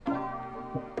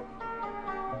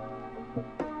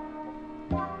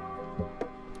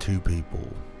two people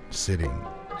sitting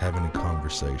having a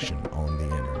conversation on the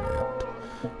internet.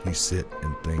 You sit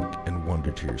and think and wonder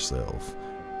to yourself,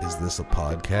 is this a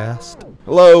podcast?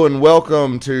 Hello and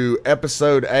welcome to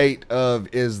episode 8 of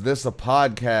Is This a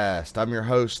Podcast? I'm your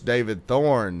host, David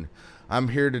Thorne. I'm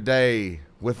here today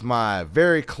with my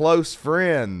very close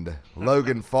friend,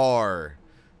 Logan Farr.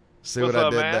 See What's what I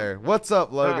up, did man? there? What's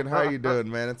up, Logan? How you doing,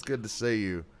 man? It's good to see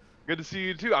you. Good to see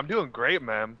you too. I'm doing great,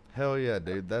 man. Hell yeah,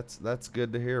 dude. That's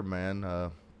good to hear,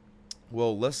 man.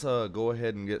 Well, let's go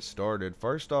ahead and get started.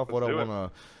 First off, what I want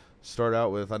to start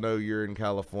out with, I know you're in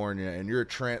California and you're a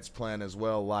transplant as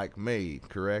well, like me,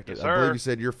 correct? Yes, I sir. believe you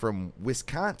said you're from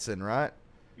Wisconsin, right?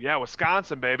 Yeah,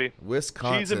 Wisconsin, baby.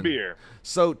 Wisconsin. Cheese and beer.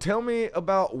 So tell me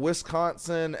about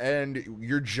Wisconsin and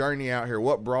your journey out here.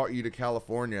 What brought you to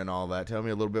California and all that? Tell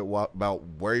me a little bit about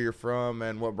where you're from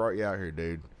and what brought you out here,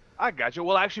 dude. I got you.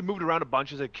 Well, I actually moved around a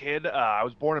bunch as a kid. I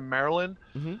was born in Maryland.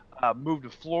 Moved to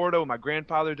Florida when my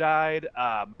grandfather died.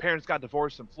 Parents got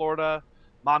divorced in Florida.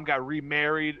 Mom got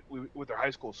remarried with her high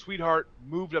school sweetheart.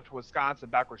 Moved up to Wisconsin,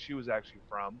 back where she was actually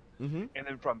from. And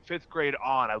then from 5th grade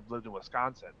on, I lived in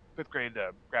Wisconsin. 5th grade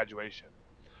to graduation.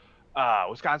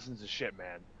 Wisconsin's the shit,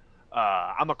 man.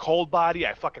 I'm a cold body.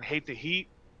 I fucking hate the heat.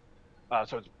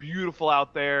 So it's beautiful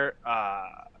out there.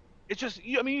 It's just,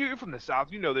 I mean, you're from the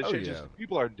South, you know this shit. Yeah. Just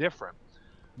people are different.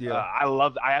 Yeah.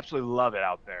 I absolutely love it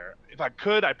out there. If I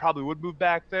could, I probably would move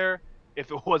back there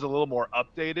if it was a little more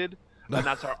updated and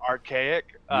not so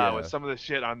archaic with some of the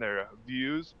shit on their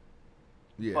views.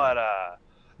 Yeah. But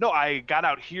no, I got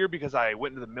out here because I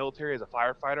went into the military as a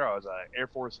firefighter. I was an Air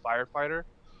Force firefighter,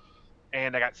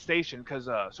 and I got stationed because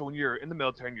so when you're in the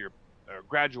military and you're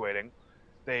graduating,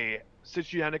 they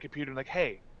sit you down at a computer and like,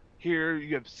 hey, here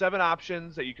you have 7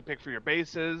 options that you can pick for your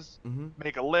bases.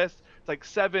 Make a list. It's like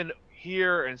 7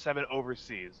 here and 7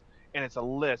 overseas, and it's a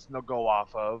list. And they'll go off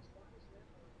of.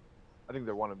 I think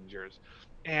they're one of them's yours,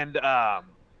 and yeah,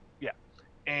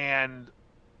 and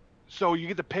so you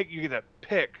get to pick. You get to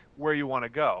pick where you want to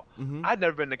go. I'd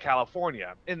never been to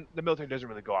California, and the military doesn't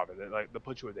really go off of it. Like, they'll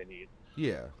put you where they need.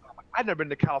 Yeah. I'd never been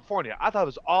to California. I thought it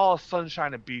was all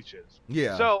sunshine and beaches.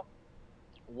 Yeah. So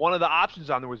one of the options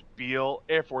on there was Beale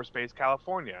Air Force Base,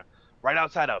 California, right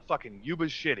outside of fucking Yuba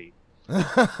Shitty.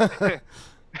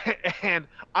 And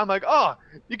I'm like, oh,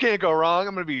 you can't go wrong.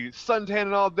 I'm going to be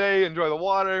suntanning all day, enjoy the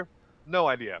water. No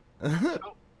idea.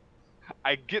 So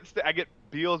I get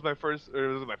Beale as my first, or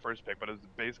it wasn't my first pick, but it was the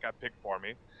base got picked for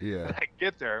me. Yeah. And I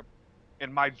get there,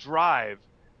 and my drive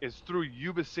is through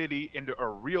Yuba City into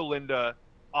Rio Linda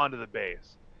onto the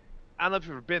base. I don't know if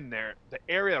you've ever been there. The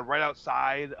area right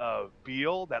outside of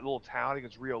Beale, that little town, I think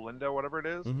it's Rio Linda, or whatever it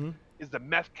is the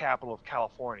meth capital of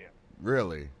California.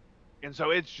 Really? And so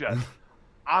it's just,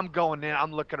 I'm going in,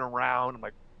 I'm looking around, I'm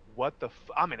like, what the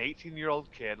I'm an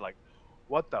 18-year-old kid, like,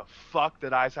 what the fuck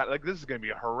did I sign? Like, this is going to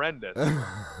be horrendous.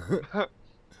 I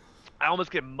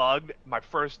almost get mugged my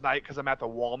first night because I'm at the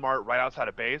Walmart right outside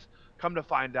of base. Come to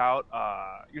find out,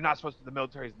 you're not supposed to, the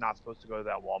military is not supposed to go to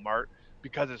that Walmart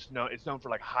because it's known for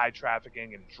like high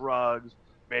trafficking and drugs,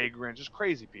 vagrants, just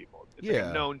crazy people. It's like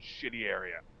a known shitty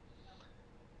area.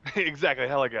 Exactly,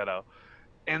 hella ghetto.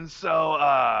 And so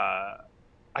I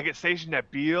get stationed at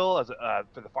Beale as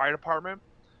for the fire department.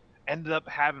 Ended up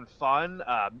having fun.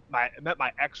 I met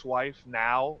my ex-wife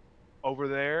now over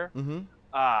there. And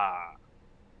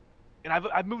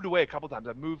I've moved away a couple times.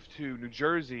 I've moved to New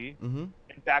Jersey and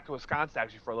back to Wisconsin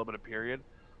actually for a little bit of period,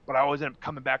 but I always end up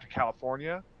coming back to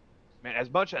California. Man,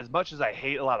 as much as I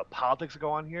hate a lot of politics that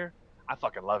go on here, I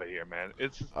fucking love it here, man.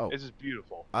 It's just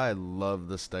beautiful. I love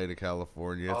the state of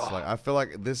California. It's like, I feel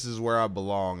like this is where I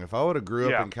belong. If I would have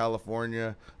grew up in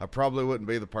California, I probably wouldn't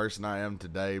be the person I am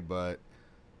today, but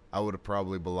I would have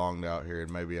probably belonged out here,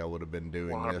 and maybe I would have been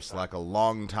doing 100%. this like a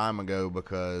long time ago,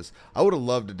 because I would have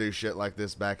loved to do shit like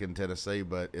this back in Tennessee,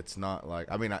 but it's not like,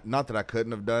 I mean, not that I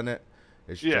couldn't have done it.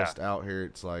 It's just out here,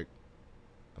 it's like,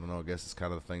 I don't know, I guess it's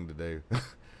kind of the thing to do.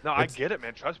 No, I get it,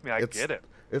 man. Trust me, I get it.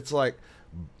 It's like,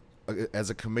 as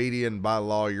a comedian, by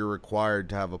law, you're required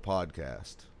to have a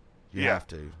podcast. You have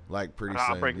to. Like, pretty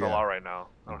soon. I'm breaking the law right now.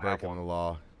 I don't have breaking one. the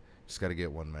law. Just got to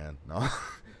get one, man. No.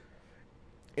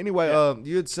 Anyway,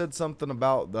 you had said something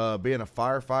about being a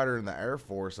firefighter in the Air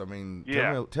Force. I mean,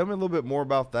 tell me a little bit more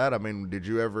about that. I mean, did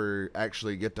you ever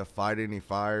actually get to fight any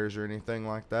fires or anything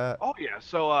like that? Oh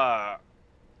yeah.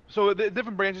 So the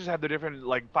different branches have their different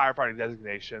like firefighting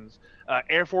designations.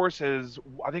 Air Force is,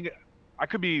 I think, I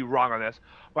could be wrong on this,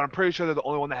 but I'm pretty sure they're the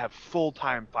only one that have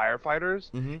full-time firefighters.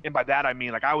 And by that I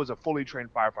mean, like, I was a fully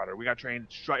trained firefighter. We got trained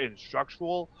in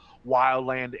structural,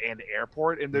 wildland, and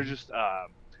airport, and they're just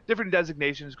different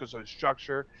designations because the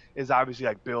structure is obviously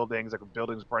like buildings, like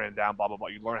buildings burning down, blah blah blah.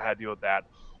 You learn how to deal with that.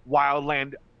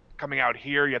 Wildland coming out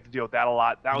here, you have to deal with that a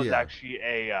lot. That was Yeah. actually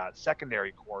a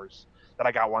secondary course that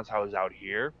I got once I was out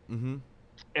here. Mm-hmm.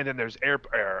 And then there's ARF,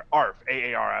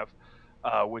 AARF,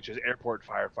 which is airport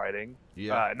firefighting.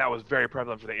 Yeah. And that was very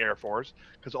prevalent for the Air Force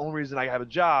because the only reason I have a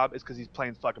job is because these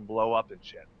planes fucking blow up and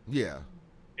shit. Yeah.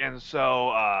 And so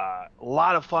a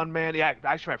lot of fun, man. Yeah,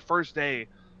 actually, my first day,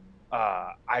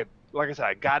 like I said,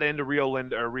 I got into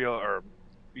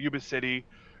Yuba City,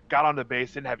 got on the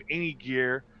base, didn't have any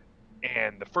gear,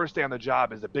 and the first day on the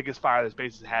job is the biggest fire this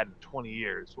base has had in 20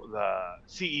 years. The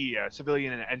CE,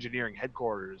 Civilian and Engineering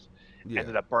Headquarters,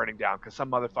 ended up burning down because some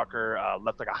motherfucker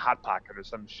left like a hot pocket or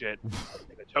some shit in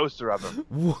a toaster oven.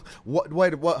 What?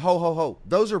 Wait, what? Ho.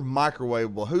 Those are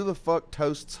microwavable. Who the fuck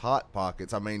toasts Hot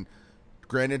Pockets? I mean,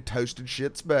 granted, toasted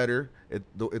shit's better.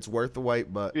 It's worth the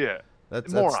wait, but Yeah,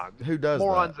 that's morons. Who does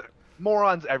morons? that?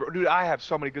 Morons ever, dude. I have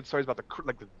so many good stories about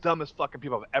the dumbest fucking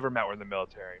people I've ever met were in the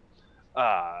military.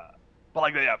 But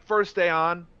like, yeah, first day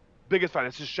on, biggest fight.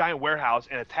 It's this giant warehouse,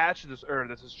 and attached to this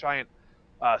giant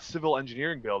civil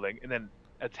engineering building, and then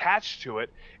attached to it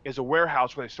is a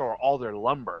warehouse where they store all their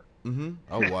lumber. Mm-hmm.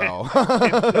 Oh wow.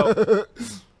 So,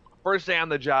 first day on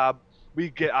the job, we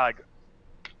get I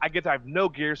have no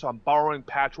gear, so I'm borrowing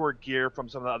patchwork gear from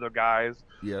some of the other guys.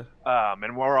 Yeah.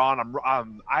 And we're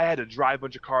on. I had to drive a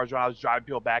bunch of cars around. I was driving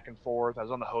people back and forth. I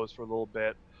was on the hose for a little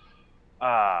bit.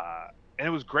 And it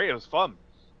was great. It was fun.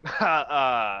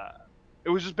 It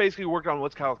was just basically working on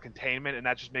what's called containment, and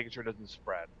that's just making sure it doesn't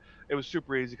spread. It was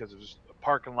super easy because it was just a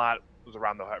parking lot. It was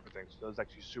around everything, so it was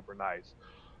actually super nice.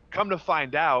 Come to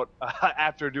find out,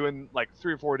 after doing like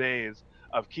 3 or 4 days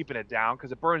of keeping it down,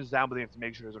 because it burns down, but they have to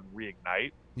make sure it doesn't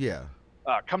reignite. Yeah.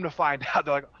 Come to find out,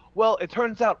 they're like, well, it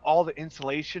turns out all the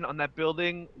insulation on that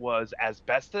building was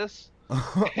asbestos.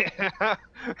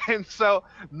 And so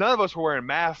none of us were wearing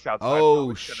masks outside.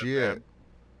 Oh shit.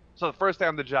 So the first day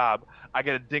on the job, I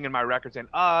get a ding in my record saying,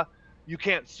 you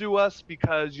can't sue us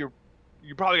because you're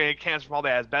probably gonna get cancer from all the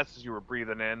asbestos you were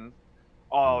breathing in.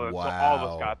 So all of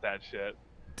us got that shit.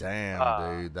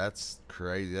 Damn, dude, that's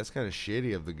crazy. That's kind of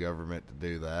shitty of the government to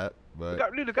do that. But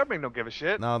the government don't give a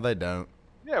shit. No, they don't.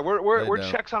 Yeah, we're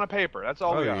checks on a paper. That's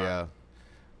all we are. Yeah,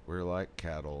 we're like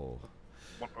cattle.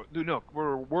 Dude, no,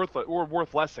 we're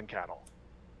worth less than cattle.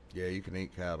 Yeah, you can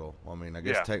eat cattle. I mean, I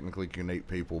guess technically you can eat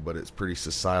people, but it's pretty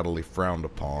societally frowned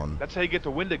upon. That's how you get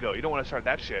the Wendigo. You don't want to start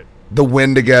that shit. The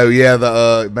Wendigo,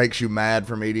 yeah, it makes you mad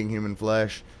from eating human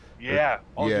flesh. Yeah.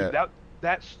 Yeah. Dude,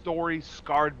 that story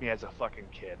scarred me as a fucking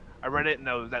kid. I read it in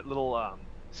that little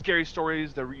scary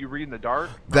stories that you read in the dark.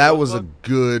 That was a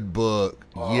good book.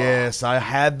 Oh. Yes, I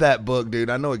had that book, dude.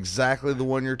 I know exactly the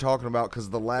one you're talking about because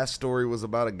the last story was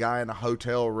about a guy in a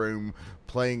hotel room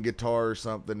playing guitar or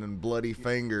something and bloody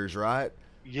fingers, right?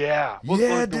 Yeah. Well,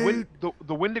 yeah, dude.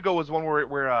 The Wendigo was one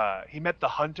where he met the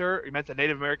hunter. He met the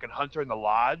Native American hunter in the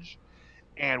lodge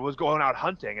and was going out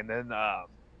hunting. And then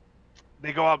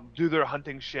they go out and do their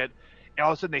hunting shit. And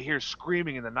all of a sudden they hear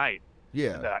screaming in the night.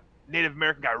 Yeah. And the Native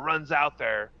American guy runs out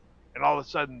there, and all of a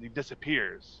sudden he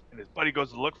disappears. And his buddy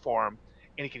goes to look for him,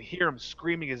 and he can hear him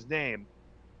screaming his name,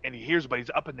 and he hears, but he's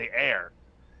up in the air.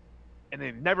 And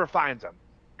then he never finds him.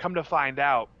 Come to find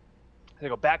out, they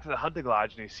go back to the hunting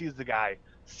lodge, and he sees the guy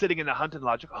sitting in the hunting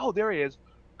lodge. Like, oh, there he is.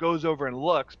 Goes over and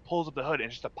looks, pulls up the hood, and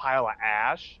it's just a pile of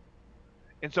ash.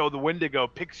 And so the Wendigo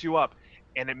picks you up,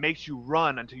 and it makes you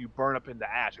run until you burn up into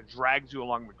ash. It drags you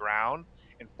along the ground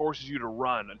and forces you to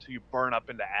run until you burn up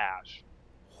into ash.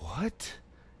 What?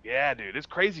 Yeah, dude, it's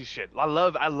crazy shit. I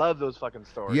love those fucking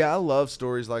stories. Yeah, I love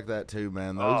stories like that too,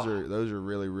 man. Those are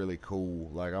really, really cool.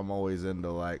 Like, I'm always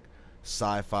into like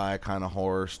sci-fi kind of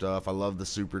horror stuff. I love the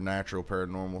supernatural,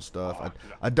 paranormal stuff.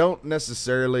 I don't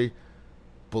necessarily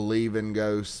believe in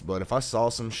ghosts, but if I saw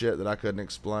some shit that I couldn't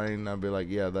explain, I'd be like,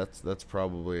 yeah, that's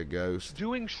probably a ghost.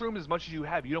 Doing shrooms as much as you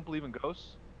have, you don't believe in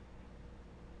ghosts?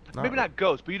 Maybe not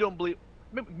ghosts, but you don't believe.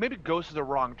 Maybe ghost is the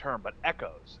wrong term, but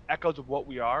echoes of what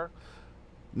we are.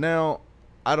 Now,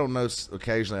 I don't know.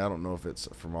 Occasionally, I don't know if it's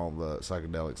from all the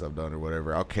psychedelics I've done or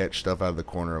whatever. I'll catch stuff out of the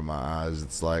corner of my eyes.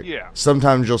 It's like,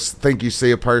 sometimes you'll think you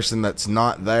see a person that's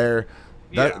not there.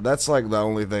 That's like the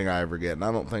only thing I ever get, and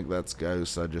I don't think that's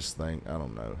ghosts. I just think, I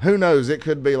don't know. Who knows? It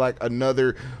could be like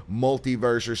another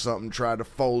multiverse or something trying to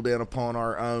fold in upon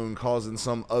our own, causing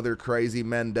some other crazy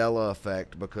Mandela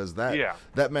effect, because that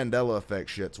Mandela effect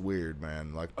shit's weird,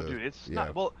 man. Like, dude, it's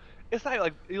not. Well, it's not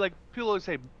like people always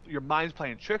say your mind's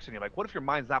playing tricks on you. Like, what if your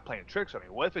mind's not playing tricks on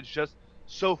you? What if it's just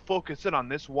so focused in on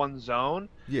this one zone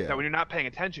that when you're not paying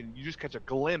attention, you just catch a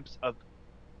glimpse of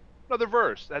another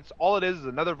verse. That's all it is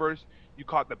another verse you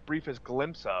caught the briefest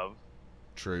glimpse of.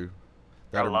 True.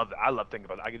 I love that. I love thinking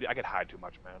about it. I get high too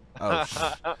much, man. Oh,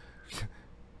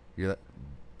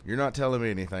 you're not telling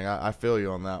me anything. I feel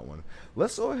you on that one.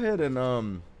 Let's go ahead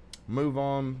and move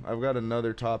on. I've got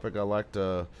another topic I like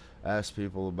to ask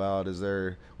people about.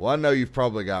 Well, I know you've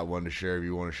probably got one to share if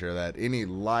you want to share that. Any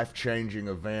life-changing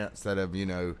events that have,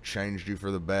 changed you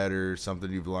for the better, something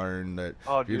you've learned that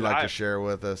you'd like to share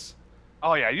with us?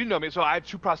 Oh, yeah, you know me. So I have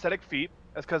 2 prosthetic feet.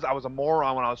 That's because I was a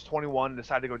moron when I was 21 and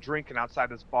decided to go drinking outside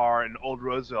this bar in Old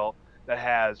Roseville that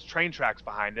has train tracks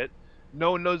behind it.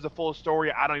 No one knows the full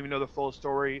story. I don't even know the full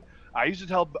story. I used to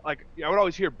tell, I would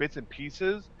always hear bits and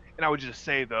pieces, and I would just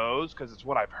say those because it's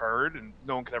what I've heard, and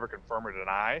no one could ever confirm or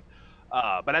deny.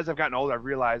 But as I've gotten older, I've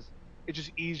realized it's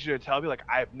just easier to tell people,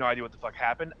 I have no idea what the fuck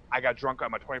happened. I got drunk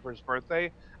on my 21st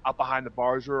birthday out behind the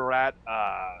bars we were at.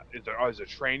 Is a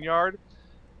train yard.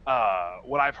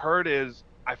 What I've heard is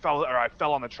I fell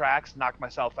on the tracks, knocked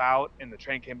myself out, and the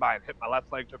train came by and hit my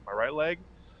left leg, took my right leg.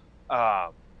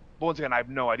 But once again, I have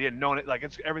no idea.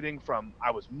 It's everything from I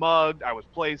was mugged, I was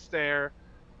placed there,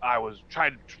 I was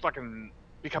trying to fucking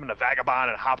becoming a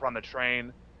vagabond and hop on the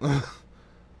train.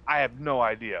 I have no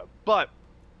idea, but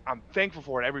I'm thankful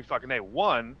for it every fucking day.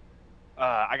 One,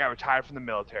 I got retired from the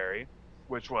military,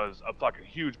 which was a fucking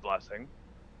huge blessing.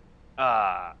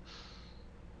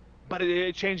 But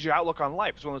it changed your outlook on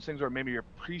life. It's one of those things where it made me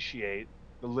appreciate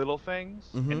the little things.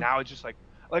 Mm-hmm. And now it's just like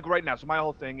right now. So my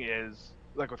whole thing is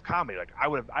with comedy.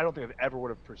 I don't think I ever would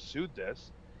have pursued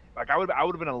this. I would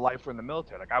have been a lifer in the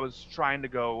military. I was trying to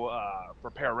go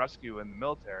for pararescue in the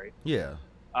military. Yeah.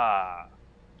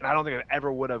 And I don't think I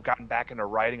ever would have gotten back into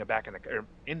writing or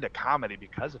into comedy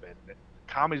because of it.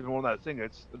 Comedy's been one of those things.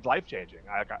 It's life changing.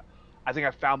 I think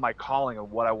I found my calling and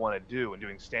what I want to do, and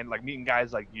doing meeting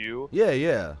guys like you.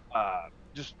 Yeah.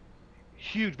 Just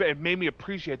huge. It made me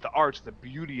appreciate the arts, the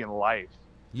beauty in life.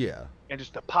 Yeah. And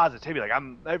just the positivity.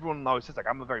 Everyone always says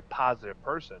I'm a very positive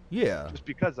person. Yeah. Just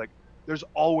because there's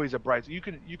always a bright. You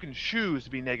can choose to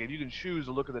be negative. You can choose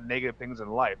to look at the negative things in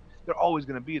life. They're always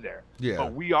going to be there. Yeah.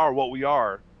 But we are what we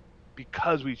are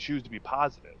because we choose to be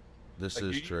positive. This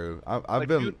is true. I've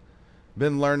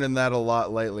been learning that a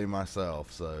lot lately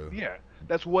myself. So yeah,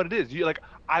 that's what it is.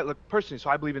 I personally. So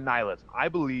I believe in nihilism. I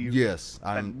believe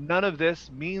that none of this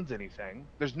means anything.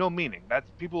 There's no meaning.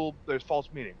 There's false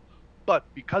meaning. But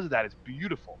because of that, it's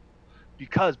beautiful.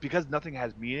 Because nothing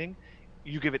has meaning,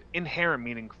 you give it inherent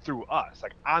meaning through us.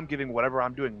 I'm giving whatever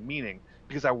I'm doing meaning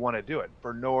because I want to do it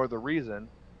for no other reason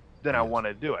than I want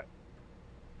to do it.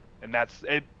 And that's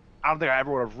it. I don't think I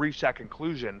ever would have reached that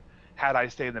conclusion had I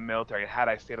stayed in the military and had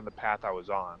I stayed on the path I was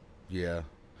on. Yeah.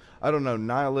 I don't know.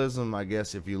 Nihilism, I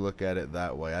guess, if you look at it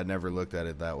that way. I never looked at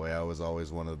it that way. I was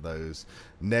always one of those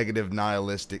negative,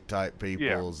 nihilistic type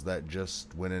peoples that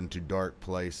just went into dark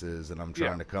places, and I'm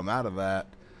trying to come out of that.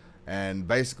 And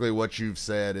basically what you've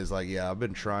said is I've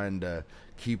been trying to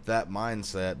keep that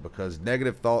mindset because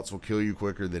negative thoughts will kill you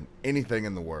quicker than anything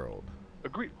in the world.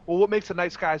 Agreed. Well, what makes the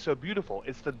night sky so beautiful?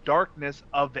 It's the darkness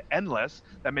of the endless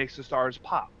that makes the stars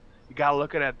pop. You got to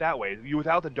look at it that way.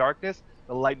 Without the darkness,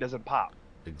 the light doesn't pop.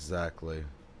 Exactly.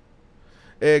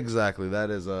 That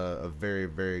is a very,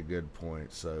 very good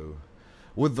point. So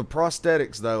with the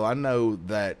prosthetics, though, I know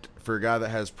that for a guy that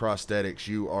has prosthetics,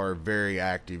 you are very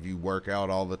active. You work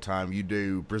out all the time. You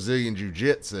do Brazilian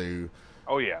Jiu-Jitsu.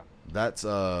 Oh, yeah. That's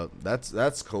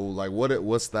cool.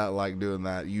 What's that like doing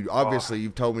that?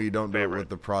 You've told me you don't do it with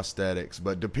the prosthetics,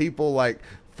 but do people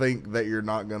think that you're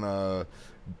not gonna?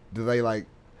 Do they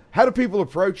how do people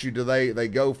approach you? Do they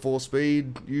go full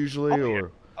speed usually,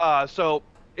 or? Yeah. So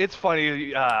it's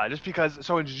funny, just because.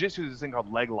 So in jiu-jitsu, there's this thing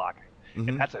called leg locking,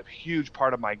 and that's a huge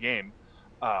part of my game.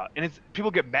 And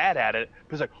people get mad at it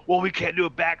because well, we can't do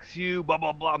it back to you, blah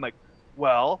blah blah. I'm like,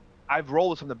 well, I've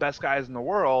rolled with some of the best guys in the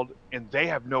world, and they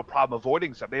have no problem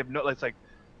avoiding stuff. They have no. It's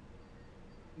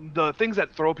the things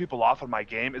that throw people off on my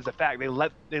game is the fact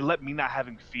they let me not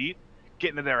having feet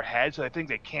get into their head, so they think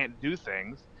they can't do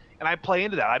things. And I play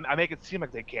into that. I make it seem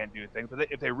like they can't do things,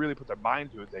 but if they really put their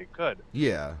mind to it, they could.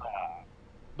 Yeah.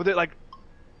 But they're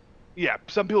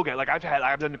some people get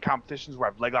I've done competitions where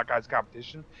I've leg locked guys in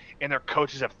competition, and their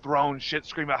coaches have thrown shit,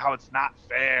 screaming about how it's not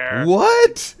fair.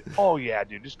 What? Oh yeah,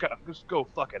 dude, just go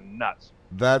fucking nuts.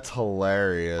 That's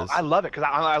hilarious. I love it because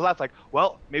I laugh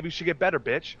well, maybe you should get better,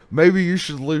 bitch. Maybe you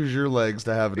should lose your legs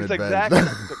to have an advantage.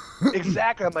 Exactly.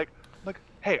 Exactly. I'm like,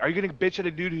 hey, are you gonna bitch at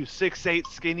a dude who's 6'8",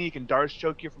 skinny, can darce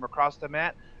choke you from across the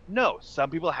mat? No, some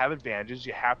people have advantages.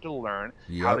 You have to learn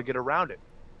how to get around it.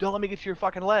 Don't let me get to your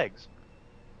fucking legs.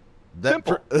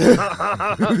 Simple.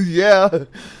 Yeah.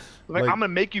 Like, I'm gonna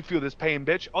make you feel this pain,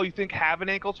 bitch. Oh, you think having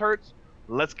ankles hurts?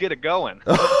 Let's get it going.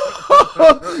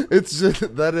 It's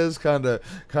just that is kind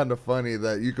of funny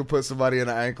that you could put somebody in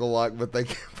an ankle lock, but they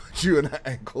can't put you in an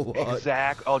ankle lock.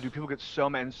 Exactly. Oh, dude, people get so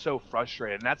mad and so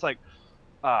frustrated, and that's like,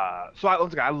 so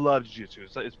I love jiu-jitsu.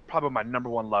 It's probably my number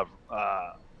one love.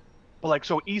 But like,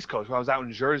 so East Coast, when I was out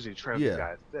in Jersey training with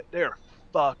guys, they're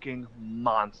fucking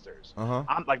monsters.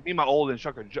 I'm like, me and my old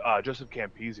instructor, Joseph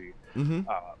Campisi,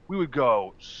 we would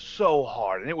go so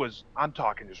hard, and I'm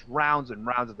talking just rounds and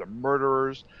rounds of the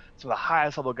murderers to the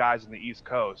highest level guys in the East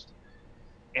Coast,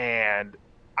 and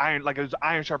it was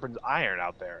iron sharpens iron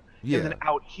out there. And then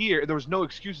out here, there was no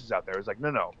excuses out there. It was like,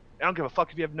 no, I don't give a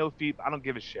fuck if you have no feet. I don't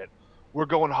give a shit. We're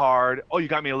going hard. Oh, you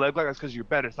got me a leg lock? That's because you're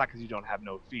better. It's not because you don't have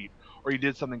no feet, or you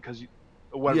did something because you,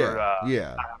 whatever. Not having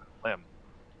a limb.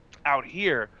 Out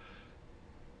here,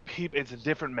 it's a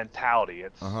different mentality.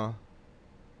 It's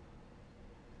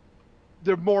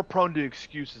they're more prone to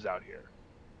excuses out here,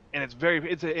 and it's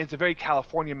a very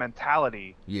California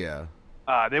mentality. Yeah.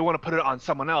 They want to put it on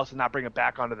someone else and not bring it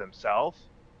back onto themselves.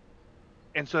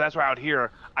 And so that's why out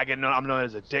here I'm known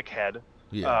as a dickhead.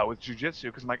 With jiu-jitsu,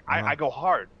 because I'm like, I go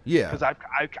hard. Because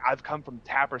I've come from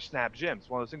tap or snap gyms.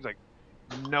 One of those things, like,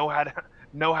 know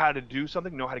how to do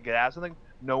something, know how to get out of something,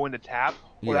 know when to tap,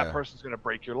 or that person's gonna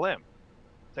break your limb.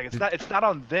 It's like it's not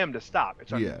on them to stop.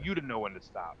 It's on you to know when to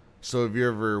stop. So have you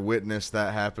ever witnessed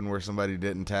that happen where somebody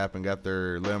didn't tap and got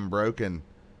their limb broken?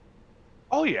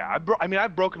 Oh yeah,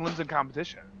 I've broken limbs in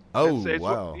competition.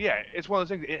 Wow. Yeah, it's one of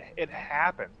those things. It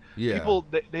happens. Yeah. People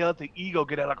they let the ego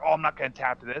get out, like, oh, I'm not gonna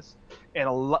tap to this,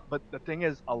 but the thing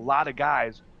is, a lot of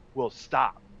guys will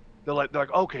stop. They're like,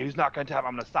 okay, he's not gonna tap.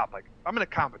 I'm gonna stop. Like, I'm in a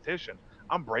competition.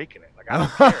 I'm breaking it. Like, I don't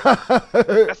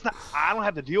care. I don't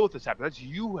have to deal with this happen. That's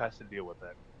you who has to deal with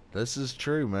it. This is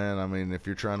true, man. I mean, if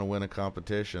you're trying to win a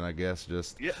competition, I guess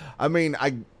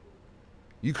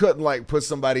you couldn't like put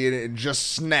somebody in it and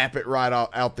just snap it right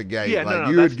out the gate. Yeah, like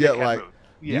you would get like. Move.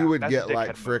 You would get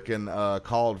like freaking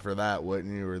called for that,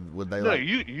 wouldn't you? Or would they? No,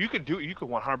 you could do it. You could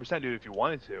 100% do it if you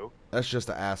wanted to. That's just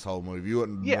an asshole move. You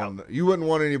wouldn't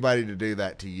want anybody to do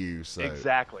that to you. So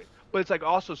exactly. But it's like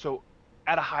also, so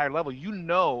at a higher level,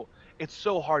 it's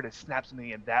so hard to snap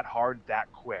something in that hard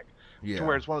that quick. To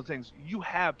where it's one of the things you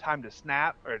have time to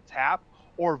snap or tap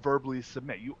or verbally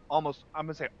submit. I'm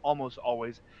gonna say almost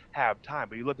always have time,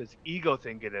 but you let this ego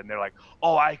thing get in. They're like,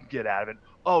 oh, I can get out of it.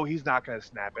 Oh, he's not gonna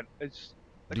snap it. It's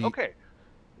like, okay,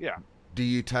 yeah. Do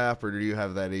you tap, or do you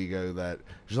have that ego that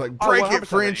just like break it,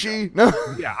 Frenchie? No.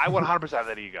 Yeah, I 100% have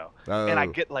that ego, and I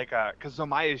get like because so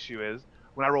my issue is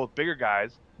when I roll with bigger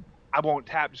guys, I won't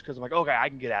tap just because I'm like, okay, I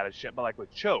can get out of shit. But like with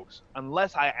chokes,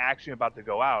 unless I actually am about to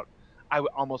go out, I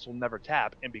almost will never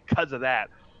tap, and because of that,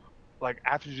 like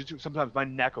after jiu-jitsu, sometimes my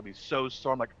neck will be so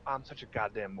sore. I'm like, I'm such a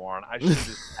goddamn moron. I should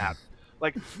just tap.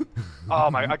 Like, oh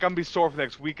my, like I'm gonna be sore for the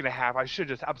next week and a half. I'm such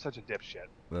a dipshit.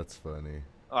 That's funny.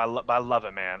 I love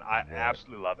it, man. I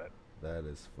absolutely love it. That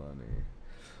is funny.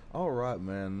 All right,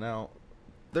 man. Now,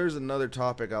 there's another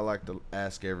topic I like to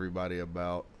ask everybody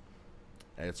about.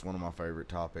 It's one of my favorite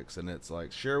topics, and it's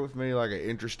like, share with me like an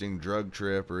interesting drug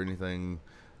trip or anything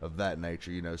of that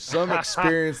nature. You know, some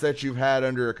experience that you've had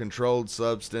under a controlled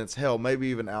substance. Hell, maybe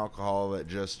even alcohol that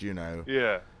just, you know.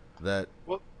 Yeah. That.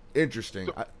 Well, interesting.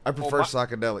 So, I prefer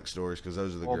psychedelic stories because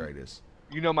those are the greatest.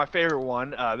 You know, my favorite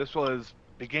one. This was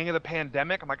beginning of the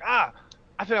pandemic. I'm like, I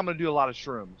think I'm gonna do a lot of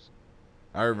shrooms.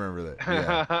 I remember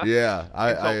that. Yeah,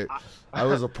 yeah. I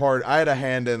was a part. I had a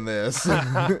hand in this.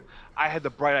 I had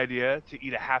the bright idea to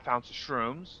eat a half ounce of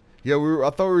shrooms. Yeah, I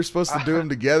thought we were supposed to do them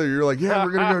together. You're like, yeah,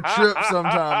 we're gonna go trip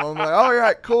sometime. I'm like, all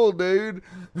right, cool, dude.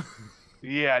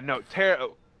 Yeah, no,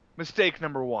 mistake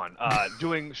number one.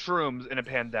 Doing shrooms in a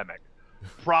pandemic.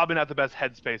 Probably not the best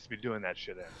headspace to be doing that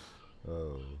shit in.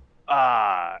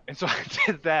 Oh. And so I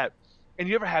did that. And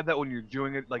you ever had that when you're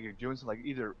doing it, like you're doing something like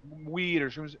either weed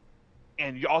or shrooms,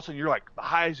 and you're like the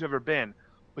highest you've ever been,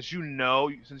 but you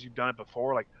know, since you've done it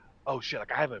before, like, oh shit,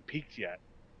 like I haven't peaked yet.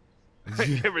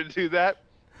 You ever do that?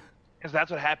 Because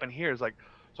that's what happened here. Is like,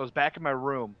 so I was back in my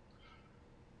room,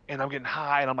 and I'm getting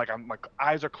high, and I'm like,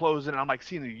 eyes are closing, and I'm like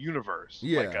seeing the universe.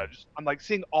 Yeah. Like, I'm like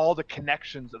seeing all the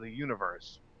connections of the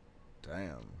universe.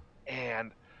 Damn.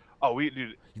 And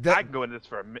dude, I can go into this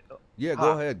for a minute. Yeah,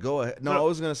 go ahead. No, I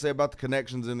was gonna say about the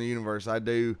connections in the universe. I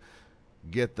do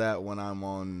get that when I'm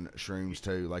on shrooms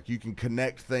too. Like you can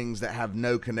connect things that have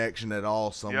no connection at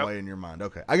all some way in your mind.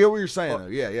 Okay, I get what you're saying though.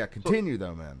 Yeah. Continue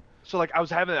though, man. So like it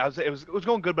was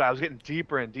going good, but I was getting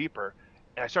deeper and deeper,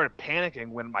 and I started panicking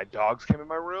when my dogs came in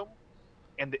my room,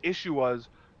 and the issue was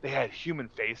they had human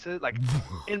faces,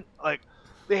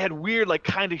 they had weird like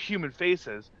kind of human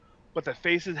faces, but the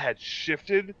faces had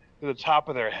shifted to the top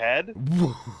of their head.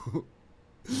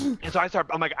 And so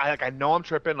I'm like, I know I'm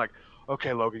tripping. Like,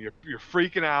 okay, Logan, you're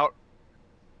freaking out.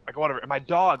 Like whatever. And my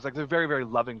dogs, like they're very, very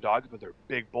loving dogs, but they're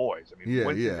big boys. I mean, Yeah,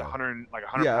 Winston's yeah. 100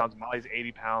 Yeah. pounds, Molly's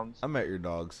 80 pounds. I met your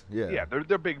dogs. Yeah. Yeah,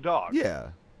 they're big dogs. Yeah.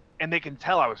 And they can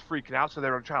tell I was freaking out, so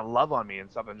they were trying to love on me and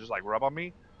stuff and just like rub on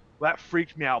me. Well, that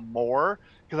freaked me out more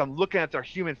because I'm looking at their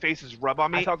human faces rub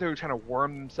on me. I thought they were trying to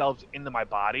worm themselves into my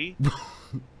body.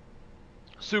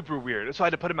 Super weird. So I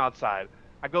had to put them outside.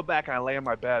 I go back and I lay in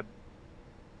my bed,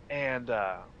 and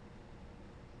I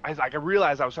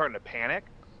realized I was starting to panic.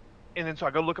 And then so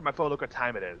I go look at my phone, look what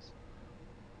time it is.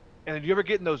 And then you ever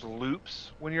get in those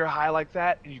loops when you're high like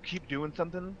that and you keep doing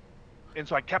something? And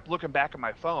so I kept looking back at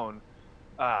my phone,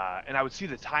 and I would see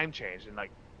the time change. And like,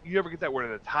 you ever get that where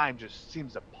the time just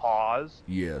seems to pause?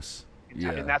 Yes.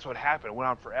 Yeah. And that's what happened. It went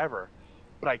on forever.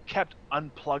 But I kept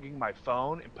unplugging my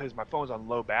phone and because my phone was on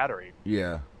low battery.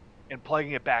 Yeah. And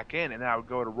plugging it back in, and then I would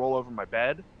go to roll over my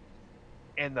bed,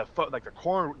 and the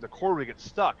cord would get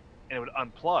stuck, and it would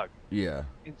unplug. Yeah.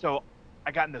 And so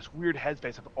I got in this weird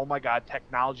headspace of, oh my god,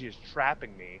 technology is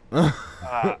trapping me.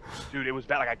 Dude, it was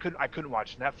bad. Like I couldn't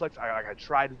watch Netflix. I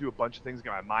tried to do a bunch of things to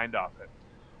get my mind off it,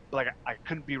 but like I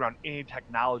couldn't be around any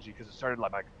technology because it started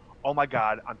like, oh my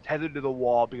god, I'm tethered to the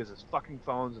wall because this fucking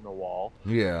phone's in the wall.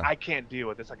 Yeah. I can't deal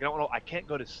with this. Like I can't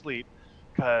go to sleep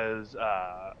because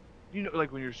you know,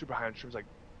 like when you're super high on shrooms, like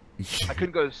I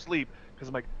couldn't go to sleep because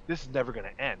I'm like, this is never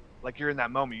gonna end. Like you're in that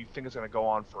moment, you think it's gonna go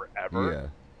on forever. Yeah.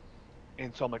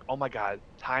 And so I'm like, oh my god,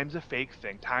 time's a fake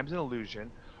thing, time's an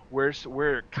illusion.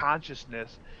 We're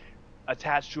consciousness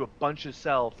attached to a bunch of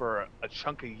cells for a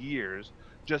chunk of years,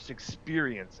 just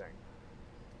experiencing.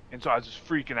 And so I was just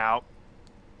freaking out.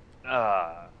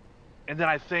 And then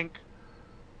I think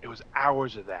it was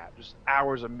hours of that, just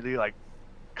hours of me like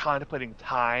contemplating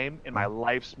time and my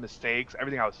life's mistakes,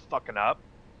 everything I was fucking up.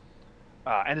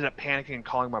 Ended up panicking and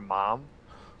calling my mom.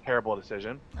 Terrible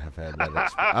decision. I've had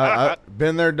that. I've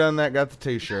been there, done that. Got the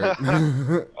T-shirt.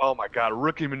 Oh my god,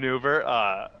 rookie maneuver.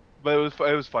 But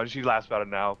it was fun. She laughs about it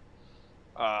now.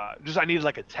 Just I needed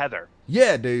like a tether.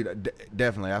 Yeah, dude.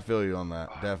 Definitely, I feel you on that.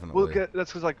 Definitely. Well,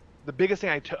 that's because like the biggest thing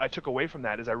I took away from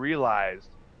that is I realized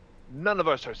none of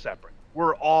us are separate.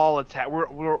 We're all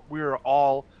we're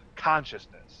all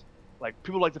consciousness. Like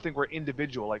people like to think we're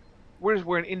individual. Like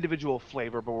we're an individual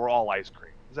flavor, but we're all ice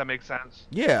cream. Does that make sense?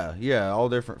 Yeah, yeah, all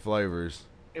different flavors.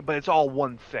 But it's all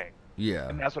one thing. Yeah.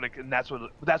 And that's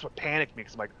what panicked me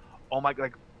because I'm like, oh my,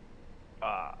 like,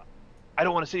 I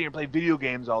don't want to sit here and play video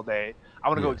games all day. I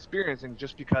want to go experiencing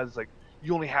just because like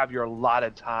you only have your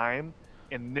allotted time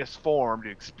in this form to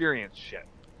experience shit.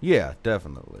 Yeah,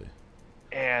 definitely.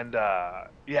 And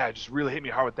yeah, it just really hit me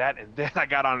hard with that. And then I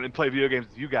got on and played video games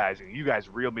with you guys, and you guys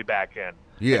reeled me back in.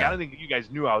 Yeah. Like, I don't think you guys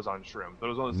knew I was on shrooms, but it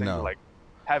was one of those things where, like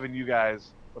having you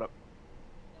guys. What up?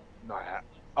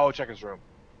 No, check his room.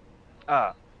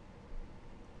 I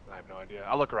have no idea.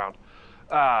 I'll look around.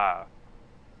 But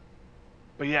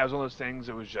yeah, it was one of those things.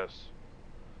 It was just.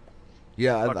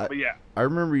 Yeah, yeah. I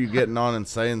remember you getting on and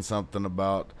saying something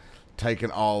about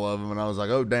taking all of them, and I was like,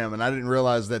 oh damn! And I didn't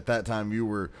realize that time you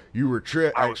were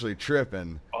actually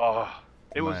tripping. Oh,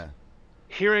 it was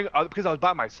hearing because I was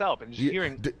by myself and just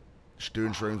hearing.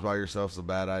 Doing shrooms by yourself is a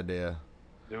bad idea.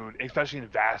 Dude, especially in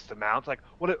vast amounts. Like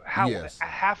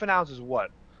half an ounce is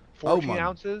what? 14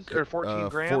 ounces or 14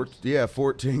 grams?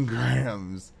 14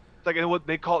 grams. It's like what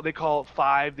they call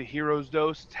 5 the hero's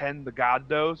dose, 10 the god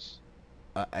dose.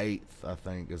 1/8, I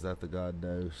think. Is that the god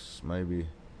dose? Maybe.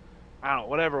 I don't know,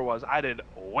 whatever it was. I did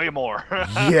way more.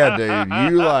 Yeah,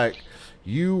 dude.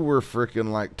 You were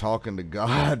freaking like talking to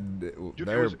God.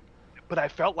 Dude, but I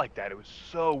felt like that. It was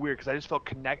so weird because I just felt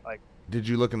connected. Like, did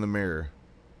you look in the mirror?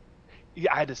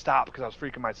 Yeah, I had to stop because I was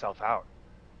freaking myself out.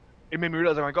 It made me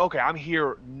realize I'm like, okay, I'm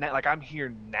here. Like I'm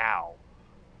here now,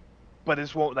 but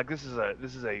this won't. Like this is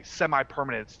a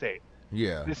semi-permanent state.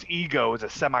 Yeah. This ego is a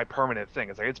semi-permanent thing.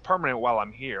 It's like it's permanent while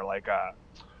I'm here. Like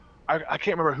I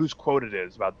can't remember whose quote it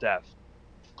is about death.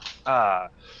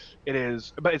 It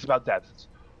is, but it's about death. It's,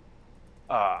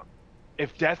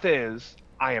 if death is,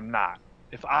 I am not.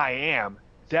 If I am,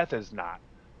 death is not.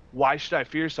 Why should I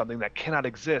fear something that cannot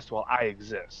exist while I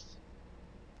exist?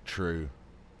 True.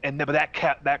 And but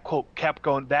that quote kept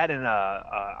going. That and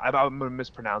I'm gonna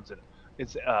mispronounce it.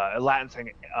 It's a Latin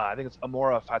saying. I think it's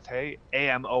amor fati,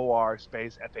 AMOR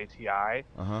space FATI.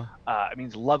 It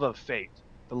means love of fate,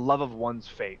 the love of one's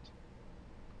fate.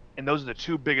 And those are the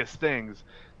two biggest things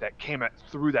that came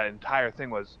through that entire thing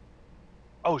was,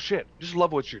 oh shit, just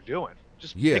love what you're doing.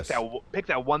 Just pick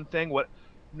that one thing. What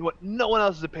no one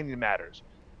else's opinion matters,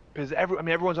 because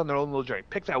everyone's on their own little journey.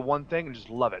 Pick that one thing and just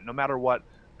love it, no matter what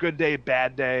good day,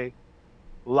 bad day,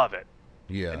 love it.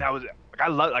 Yeah. And that was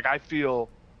I feel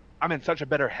I'm in such a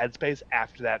better headspace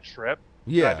after that trip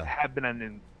than I Yeah. have been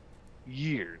in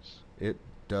years. It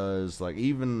does. Like,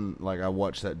 even like I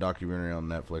watched that documentary on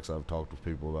Netflix. I've talked with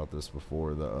people about this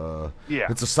before. Yeah.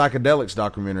 It's a psychedelics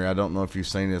documentary. I don't know if you've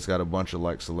seen it. It's got a bunch of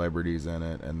like celebrities in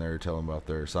it, and they're telling about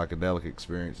their psychedelic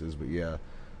experiences. But yeah,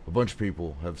 a bunch of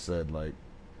people have said like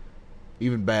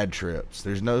even bad trips.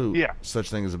 There's no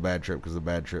such thing as a bad trip because the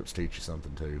bad trips teach you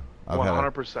something too.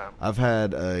 100%. I've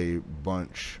had a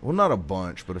bunch, well, not a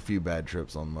bunch, but a few bad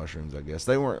trips on mushrooms, I guess.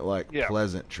 They weren't, like,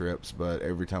 pleasant trips, but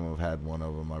every time I've had one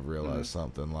of them, I've realized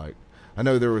something. Like, I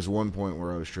know there was one point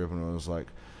where I was tripping, and I was like,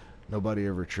 nobody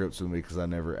ever trips with me because I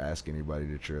never ask anybody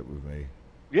to trip with me.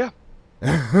 Yeah.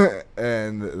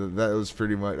 And that was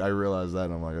pretty much, I realized that,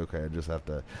 and I'm like, okay, I just have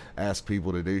to ask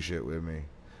people to do shit with me.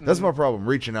 That's my problem,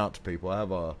 reaching out to people. I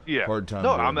have a hard time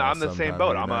doing that. No, I'm the same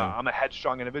boat. I'm a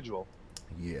headstrong individual.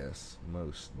 Yes,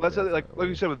 most. Let's like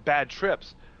you said with bad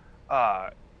trips,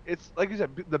 it's like you said,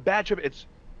 the bad trip. It's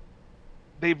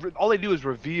all they do is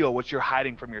reveal what you're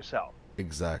hiding from yourself.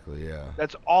 Exactly. Yeah.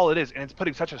 That's all it is, and it's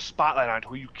putting such a spotlight on it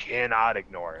where you cannot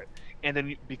ignore it. And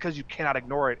then because you cannot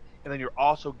ignore it, and then you're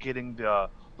also getting the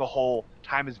whole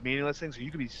time is meaningless thing. So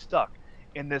you could be stuck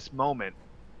in this moment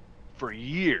for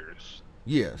years.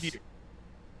 Yes.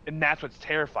 And that's what's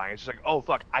terrifying. It's just like, oh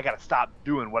fuck, I gotta stop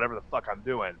doing whatever the fuck I'm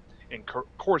doing. And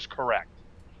course correct.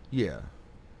 Yeah.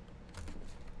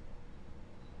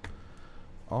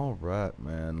 All right,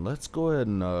 man. Let's go ahead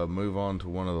and move on to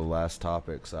one of the last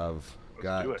topics I've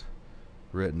got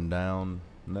written down.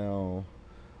 Now,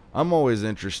 I'm always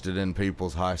interested in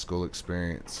people's high school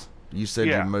experience. You said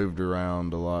you moved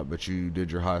around a lot, but you did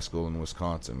your high school in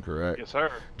Wisconsin, correct? Yes, sir.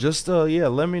 Just,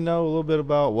 let me know a little bit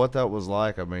about what that was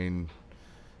like. I mean,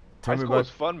 high school was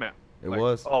fun, man. It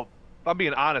was? Oh, if I'm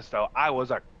being honest, though, I was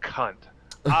a cunt.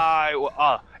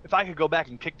 If I could go back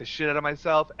and kick the shit out of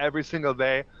myself every single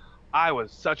day, I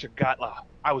was such a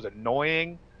I was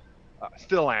annoying.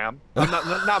 Still am.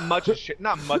 Not much has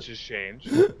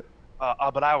changed.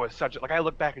 But I was I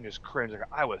look back and just cringe. Like,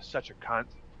 I was such a cunt.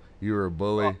 You were a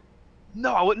bully?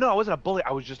 No, I wasn't a bully.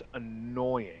 I was just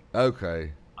annoying.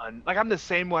 Okay. Like, I'm the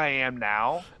same way I am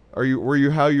now. Were you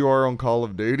how you are on Call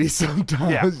of Duty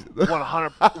sometimes? Yeah,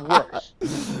 100% worse.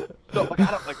 So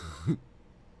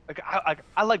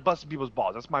I like busting people's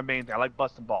balls. That's my main thing. I like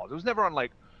busting balls. It was never on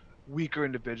like weaker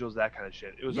individuals, that kind of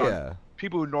shit. It was on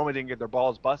people who normally didn't get their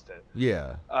balls busted.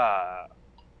 Yeah. But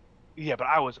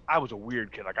I was a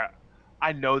weird kid. Like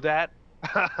I know that,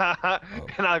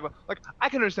 and I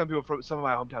can understand people from some of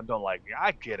my hometown don't like me.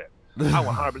 I get it. I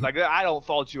 100% like I don't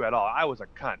fault you at all. I was a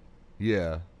cunt.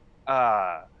 Yeah.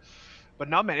 But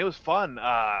no, man, it was fun.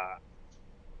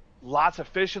 Lots of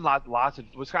fishing, lots of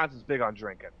Wisconsin's big on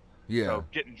drinking. Yeah. So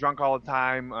getting drunk all the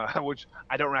time, which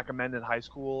I don't recommend in high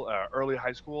school, early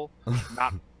high school.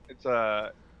 It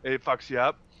fucks you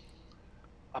up.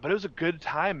 But it was a good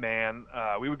time, man.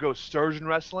 We would go sturgeon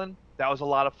wrestling. That was a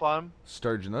lot of fun.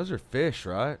 Sturgeon, those are fish,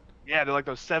 right? Yeah, they're like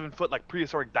those 7-foot like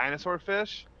prehistoric dinosaur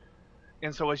fish.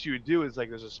 And so what you would do is like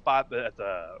there's a spot at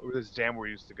this dam where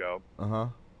we used to go.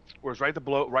 Where it's right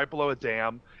below a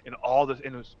dam, and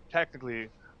it was technically,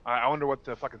 I wonder what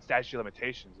the fucking statute of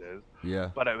limitations is. Yeah.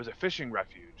 But it was a fishing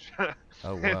refuge.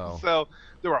 Oh wow. So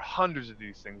there were hundreds of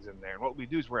these things in there, and what we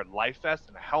do is wear a life vest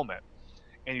and a helmet,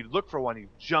 and you look for one, you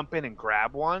jump in and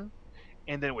grab one,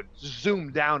 and then it would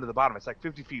zoom down to the bottom. It's like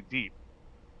 50 feet deep,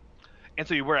 and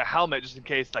so you wear a helmet just in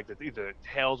case like either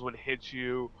tails would hit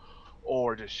you,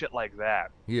 or just shit like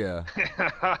that. Yeah.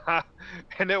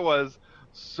 And it was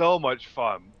so much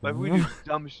fun. Like we do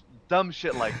dumb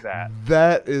shit like that.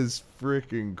 That is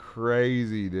freaking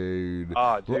crazy, dude.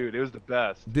 Oh, dude, it was the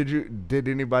best. Did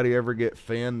anybody ever get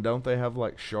finned? Don't they have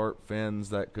like sharp fins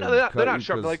that could? No, they're not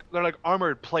sharp. They're like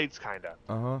armored plates, kind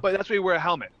of. But that's why you wear a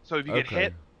helmet. So if you get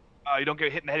hit, you don't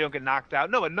get hit in the head. You don't get knocked out.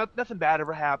 No, nothing bad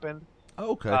ever happened.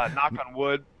 Okay. Knock on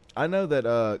wood. I know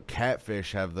that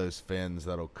catfish have those fins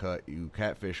that'll cut you.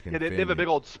 Catfish can. Yeah, they have a big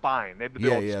old spine. They have the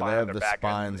big old spine. They have the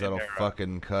spines that'll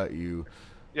fucking cut you.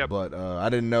 Yeah. But I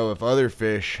didn't know if other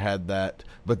fish had that.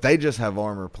 But they just have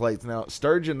armor plates. Now,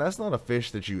 sturgeon, that's not a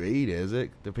fish that you eat, is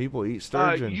it? Do people eat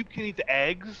sturgeon? You can eat the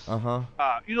eggs. You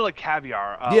know, like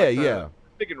caviar.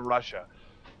 Big in Russia.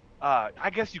 I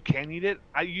guess you can eat it.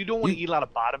 You don't want to eat a lot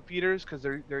of bottom feeders because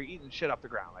they're eating shit off the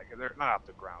ground. Like they're not off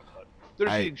the ground, but they're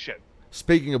just eating shit.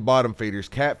 Speaking of bottom feeders,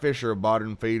 catfish are a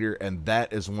bottom feeder, and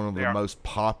that is one of the most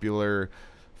popular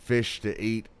fish to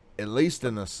eat At least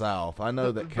in the South. I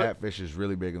know that catfish is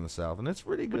really big in the South, and it's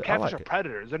pretty good. But catfish I like are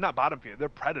predators. They're not bottom feeders. They're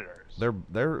predators.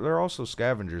 They're also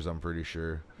scavengers, I'm pretty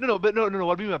sure. No. What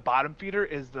I mean by bottom feeder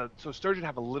is so sturgeon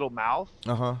have a little mouth.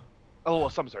 Uh-huh. Oh, well,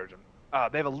 some sturgeon.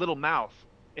 They have a little mouth,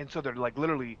 and so they're like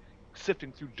literally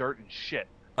sifting through dirt and shit.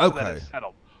 So that Okay. it's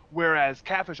settled. Whereas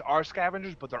catfish are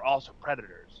scavengers, but they're also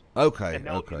predators. Okay. And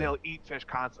they'll eat fish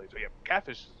constantly. So yeah,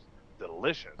 catfish is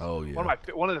delicious. Oh yeah.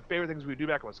 One of the favorite things we do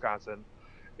back in Wisconsin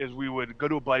is we would go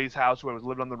to a buddy's house who was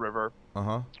living on the river.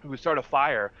 Uh-huh. We would start a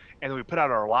fire, and then we put out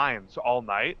our lines all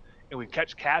night, and we'd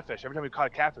catch catfish. Every time we caught a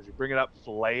catfish, we bring it up,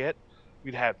 fillet it.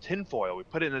 We'd have tinfoil. We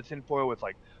put it in the tinfoil with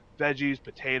like veggies,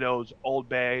 potatoes, Old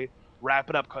Bay, wrap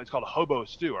it up. It's called a hobo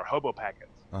stew or hobo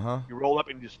packets. Uh-huh. You roll up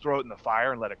and you just throw it in the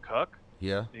fire and let it cook.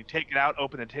 Yeah. And you take it out,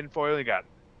 open the tinfoil, and you got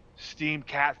steamed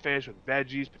catfish with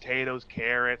veggies, potatoes,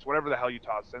 carrots, whatever the hell you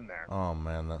toss in there. Oh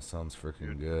man, that sounds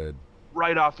freaking good.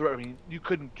 Right off the. I mean, you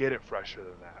couldn't get it fresher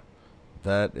than that.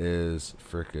 That is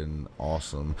freaking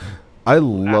awesome. I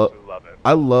love it.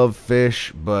 I love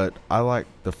fish, but I like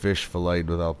the fish filleted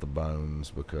without the bones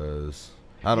because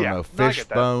I don't know. I Fish get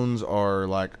that. bones are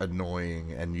like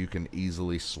annoying, and you can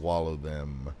easily swallow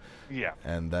them, Yeah.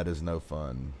 and that is no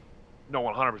fun. No,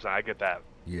 100%. I get that.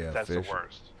 Yeah, That's fish. the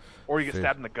worst. Or you get Fish.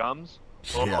 stabbed in the gums.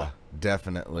 Yeah, Ugh.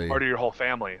 definitely. Or to your whole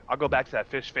family. I'll go back to that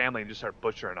fish family and just start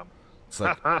butchering them.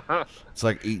 It's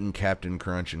like eating Captain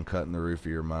Crunch and cutting the roof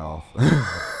of your mouth.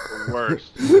 The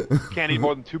worst. Can't eat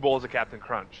more than 2 bowls of Captain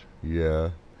Crunch. Yeah.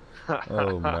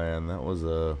 Oh man, that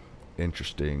was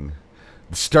interesting.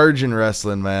 Sturgeon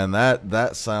wrestling, man.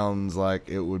 That sounds like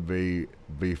it would be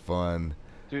fun.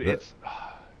 Dude, But- it's...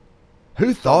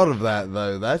 Who thought of that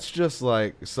though? That's just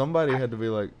like somebody had to be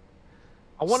like,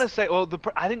 I want to say, well,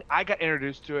 I think I got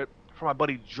introduced to it from my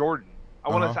buddy Jordan.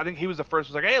 Uh-huh. I think he was the first.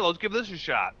 Was like, hey, let's give this a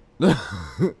shot. I'm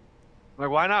like,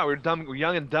 why not? We're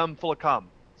young and dumb, full of cum.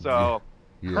 So,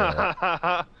 yeah, you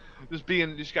got the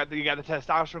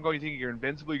testosterone going. You think you're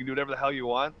invincible. You can do whatever the hell you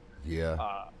want. yeah.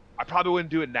 I probably wouldn't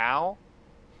do it now.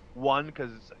 One,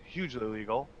 because it's hugely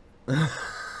illegal.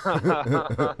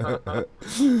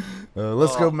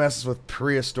 Let's go mess with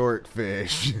prehistoric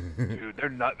fish. Dude, they're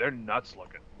nuts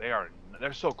looking.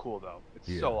 They're so cool though. It's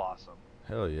Yeah. so awesome.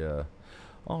 Hell yeah.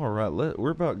 All right, we're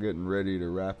about getting ready to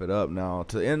wrap it up now.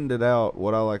 To end it out,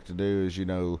 what I like to do is,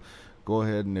 go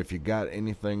ahead and if you got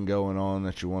anything going on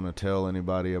that you want to tell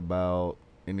anybody about,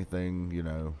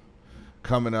 anything,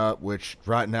 coming up, which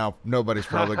right now nobody's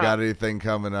probably got anything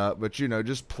coming up, but,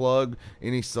 just plug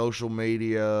any social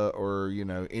media or,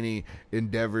 any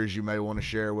endeavors you may want to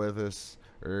share with us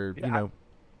or, Yeah,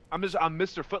 I'm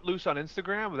Mr. Footloose on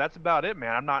Instagram, but that's about it,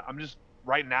 man. I'm just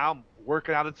right now I'm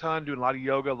working out a ton, doing a lot of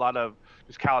yoga, a lot of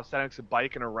just calisthenics and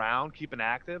biking around, keeping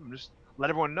active. I'm just let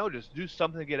everyone know, just do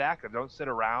something to get active. Don't sit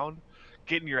around,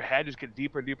 get in your head, just get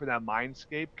deeper and deeper in that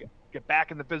mindscape. Get back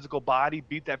in the physical body,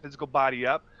 beat that physical body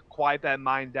up, quiet that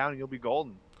mind down, and you'll be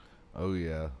golden. Oh,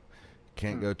 yeah.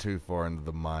 Can't go too far into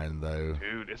the mind, though.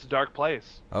 Dude, it's a dark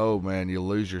place. Oh, man, you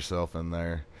lose yourself in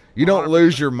there. You don't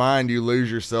lose your mind, you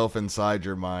lose yourself inside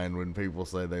your mind when people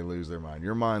say they lose their mind.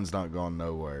 Your mind's not going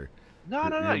nowhere. No.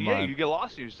 Your Yeah, mind- you get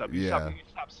lost in yourself. You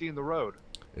stop seeing the road.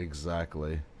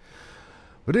 Exactly.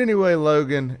 But anyway,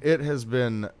 Logan, it has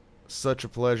been such a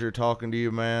pleasure talking to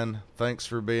you, man. Thanks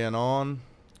for being on.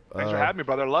 Thanks for having me,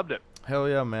 brother. I loved it. Hell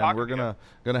yeah, man. Talking We're to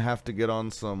gonna have to get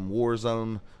on some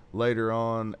Warzone later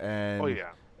on, and Oh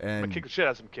yeah. I'm and gonna kick the shit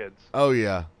out of some kids. oh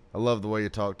yeah, I love the way you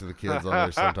talk to the kids on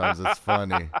there. Sometimes it's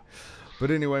funny. But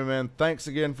anyway, man, thanks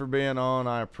again for being on.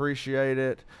 I appreciate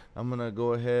it. I'm gonna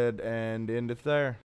go ahead and end it there.